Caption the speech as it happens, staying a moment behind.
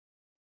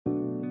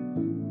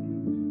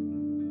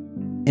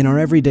In our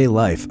everyday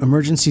life,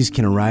 emergencies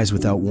can arise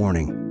without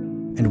warning.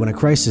 And when a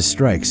crisis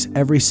strikes,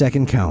 every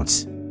second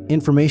counts.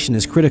 Information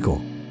is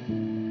critical.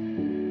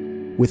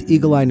 With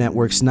Eagle Eye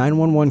Network's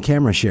 911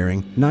 camera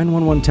sharing,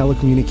 911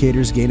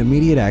 telecommunicators gain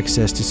immediate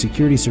access to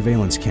security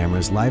surveillance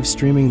cameras live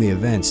streaming the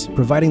events,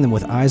 providing them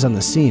with eyes on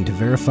the scene to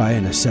verify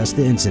and assess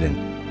the incident.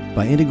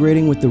 By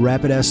integrating with the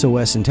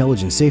RapidSOS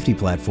Intelligent Safety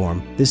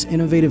Platform, this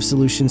innovative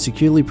solution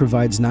securely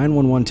provides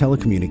 911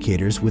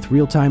 telecommunicators with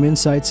real-time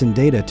insights and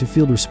data to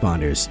field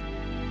responders.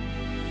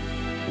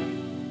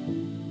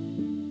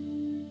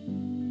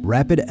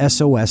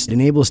 RapidSOS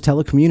enables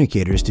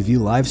telecommunicators to view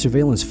live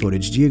surveillance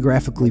footage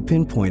geographically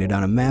pinpointed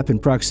on a map in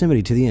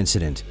proximity to the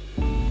incident.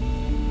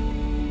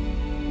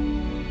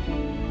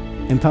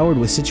 Empowered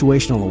with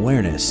situational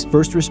awareness,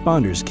 first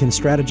responders can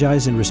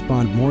strategize and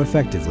respond more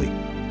effectively,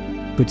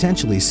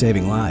 potentially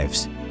saving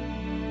lives.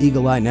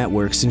 Eagle Eye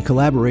Networks, in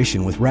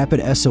collaboration with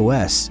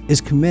RapidSOS,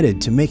 is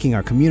committed to making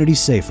our communities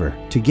safer.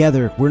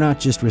 Together, we're not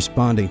just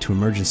responding to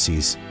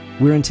emergencies,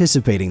 we're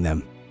anticipating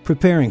them,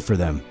 preparing for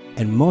them,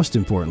 and most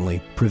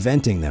importantly,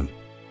 preventing them.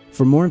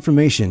 For more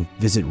information,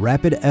 visit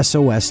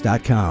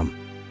rapidsos.com.